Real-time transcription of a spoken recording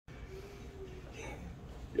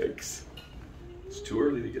Yikes. It's too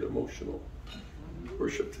early to get emotional.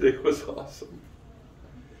 Worship today was awesome.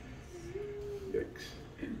 Yikes.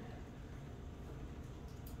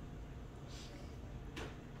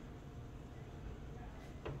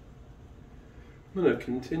 I'm going to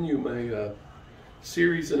continue my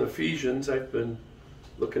series in Ephesians. I've been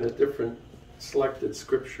looking at different selected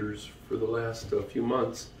scriptures for the last few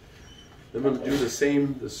months. I'm going to do the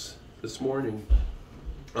same this morning.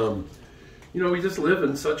 We just live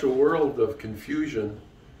in such a world of confusion.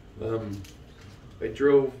 I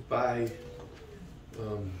drove by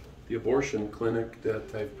the abortion clinic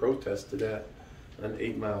that I've protested at on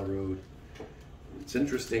 8 Mile Road. It's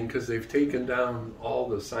interesting because they've taken down all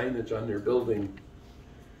the signage on their building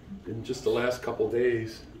in just the last couple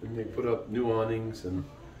days, and they put up new awnings and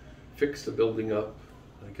fixed the building up.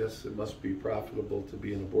 I guess it must be profitable to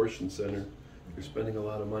be an abortion center. They're spending a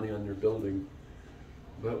lot of money on their building.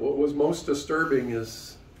 But what was most disturbing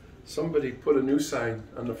is somebody put a new sign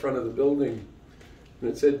on the front of the building, and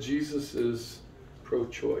it said, "Jesus is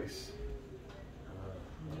pro-choice."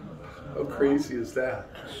 How crazy is that?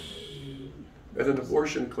 At an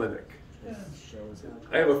abortion clinic.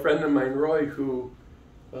 I have a friend of mine, Roy, who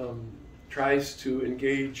tries to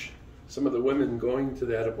engage some of the women going to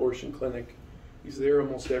that abortion clinic. He's there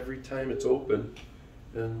almost every time it's open.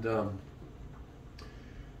 And,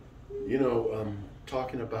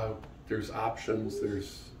 talking about there's options,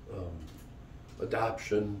 there's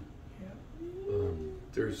adoption,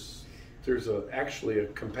 there's actually a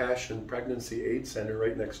Compassion Pregnancy Aid Center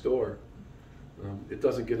right next door. It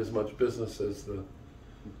doesn't get as much business as the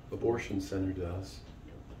abortion center does.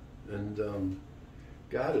 And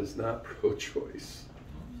God is not pro-choice.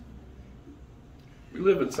 We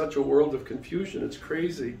live in such a world of confusion. It's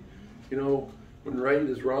crazy. When right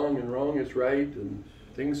is wrong and wrong is right and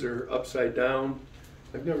things are upside down.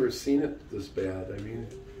 I've never seen it this bad. I mean,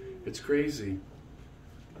 it's crazy.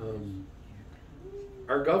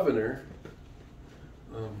 Our governor,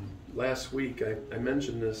 last week, I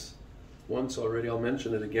mentioned this once already, I'll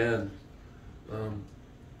mention it again.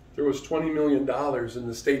 There was $20 million in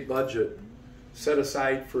the state budget set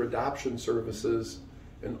aside for adoption services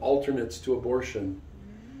and alternates to abortion.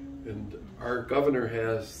 And our governor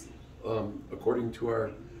has, according to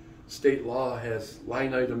our state law, has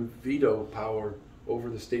line item veto power over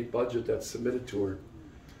the state budget that's submitted to her.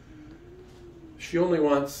 She only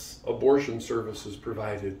wants abortion services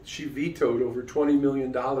provided. She vetoed over $20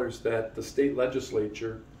 million that the state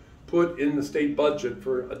legislature put in the state budget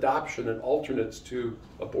for adoption and alternates to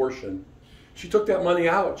abortion. She took that money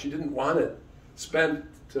out. She didn't want it spent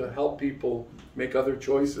to help people make other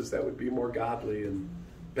choices that would be more godly and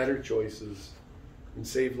better choices and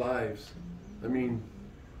save lives. I mean,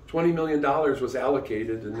 $20 million was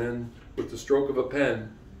allocated, and then with the stroke of a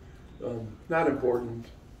pen, not important.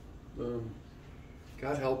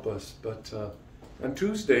 God help us. But on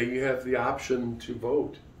Tuesday, you have the option to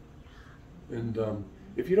vote. And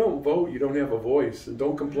if you don't vote, you don't have a voice. And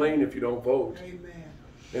don't complain if you don't vote. Amen.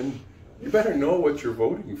 And you better know what you're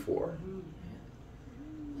voting for.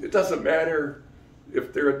 It doesn't matter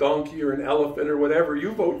if they're a donkey or an elephant or whatever.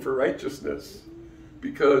 You vote for righteousness.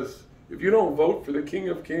 Because if you don't vote for the King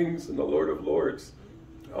of Kings and the Lord of Lords,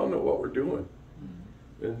 I don't know what we're doing.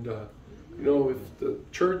 And, if the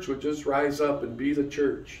church would just rise up and be the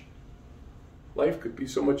church, life could be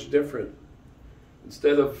so much different.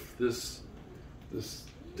 Instead of this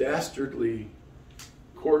dastardly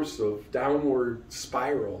course of downward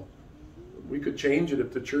spiral, we could change it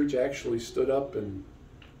if the church actually stood up and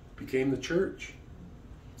became the church.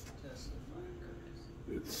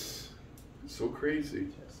 It's so crazy.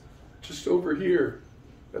 Just over here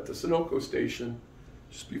at the Sunoco station,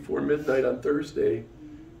 just before midnight on Thursday,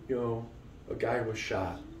 a guy was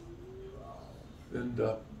shot. And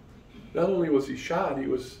not only was he shot, he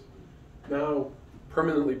was now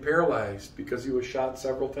permanently paralyzed because he was shot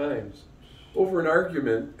several times over an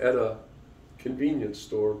argument at a convenience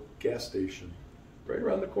store, gas station, right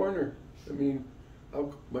around the corner. I mean,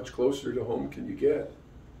 how much closer to home can you get?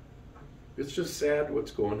 It's just sad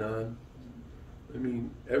what's going on. I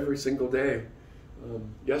mean, every single day.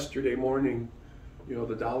 Yesterday morning,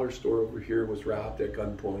 the dollar store over here was robbed at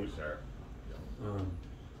gunpoint.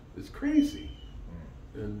 It's crazy.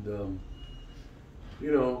 And,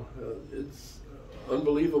 it's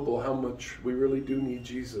unbelievable how much we really do need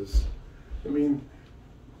Jesus. I mean,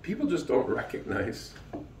 people just don't recognize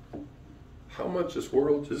how much this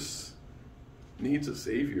world just needs a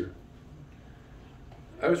Savior.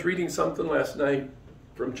 I was reading something last night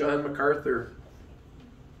from John MacArthur.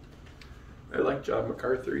 I like John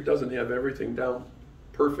MacArthur. He doesn't have everything down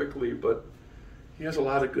perfectly, but he has a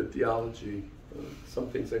lot of good theology. Some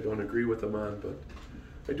things I don't agree with him on, but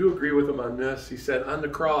I do agree with him on this. He said, on the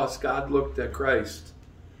cross, God looked at Christ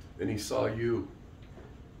and he saw you.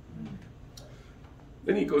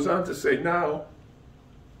 Then he goes on to say, now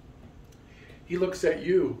he looks at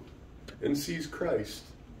you and sees Christ.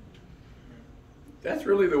 That's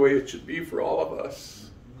really the way it should be for all of us.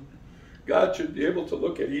 God should be able to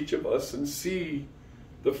look at each of us and see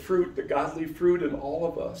the fruit, the godly fruit in all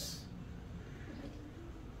of us.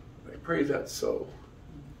 I pray that's so.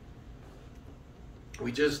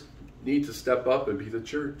 We just need to step up and be the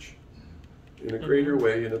church in a greater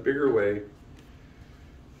way, in a bigger way.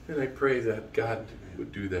 And I pray that God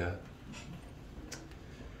would do that.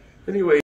 Anyway.